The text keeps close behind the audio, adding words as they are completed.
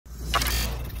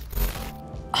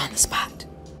On the spot.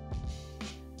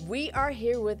 We are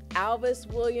here with Alvis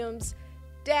Williams,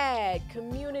 dad,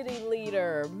 community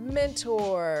leader,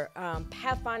 mentor,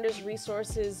 Pathfinders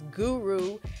Resources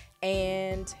guru,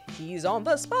 and he's on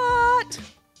the spot.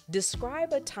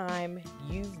 Describe a time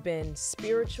you've been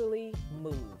spiritually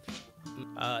moved.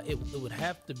 It would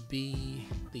have to be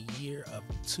the year of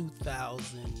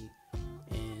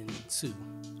 2002.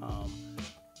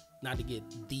 Not to get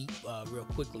deep real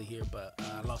quickly here, but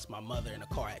I lost my mother in a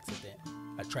car accident,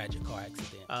 a tragic car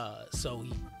accident. So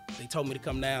they told me to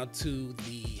come down to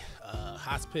the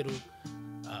hospital.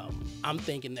 I'm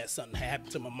thinking that something happened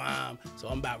to my mom, so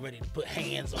I'm about ready to put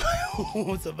hands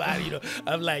on somebody. You know,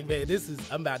 I'm like, man,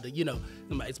 I'm about to,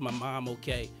 it's my mom,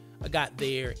 okay? I got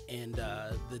there, and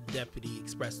the deputy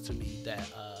expressed to me that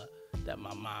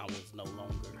my mom was no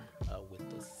longer with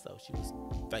us, so she was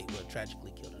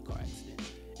tragically killed in a car accident.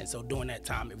 And so during that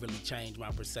time, it really changed my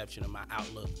perception and my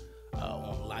outlook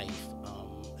on life.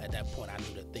 At that point, I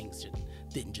knew that things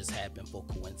didn't just happen for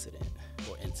coincidence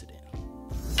or incident.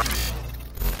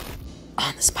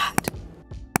 On the spot.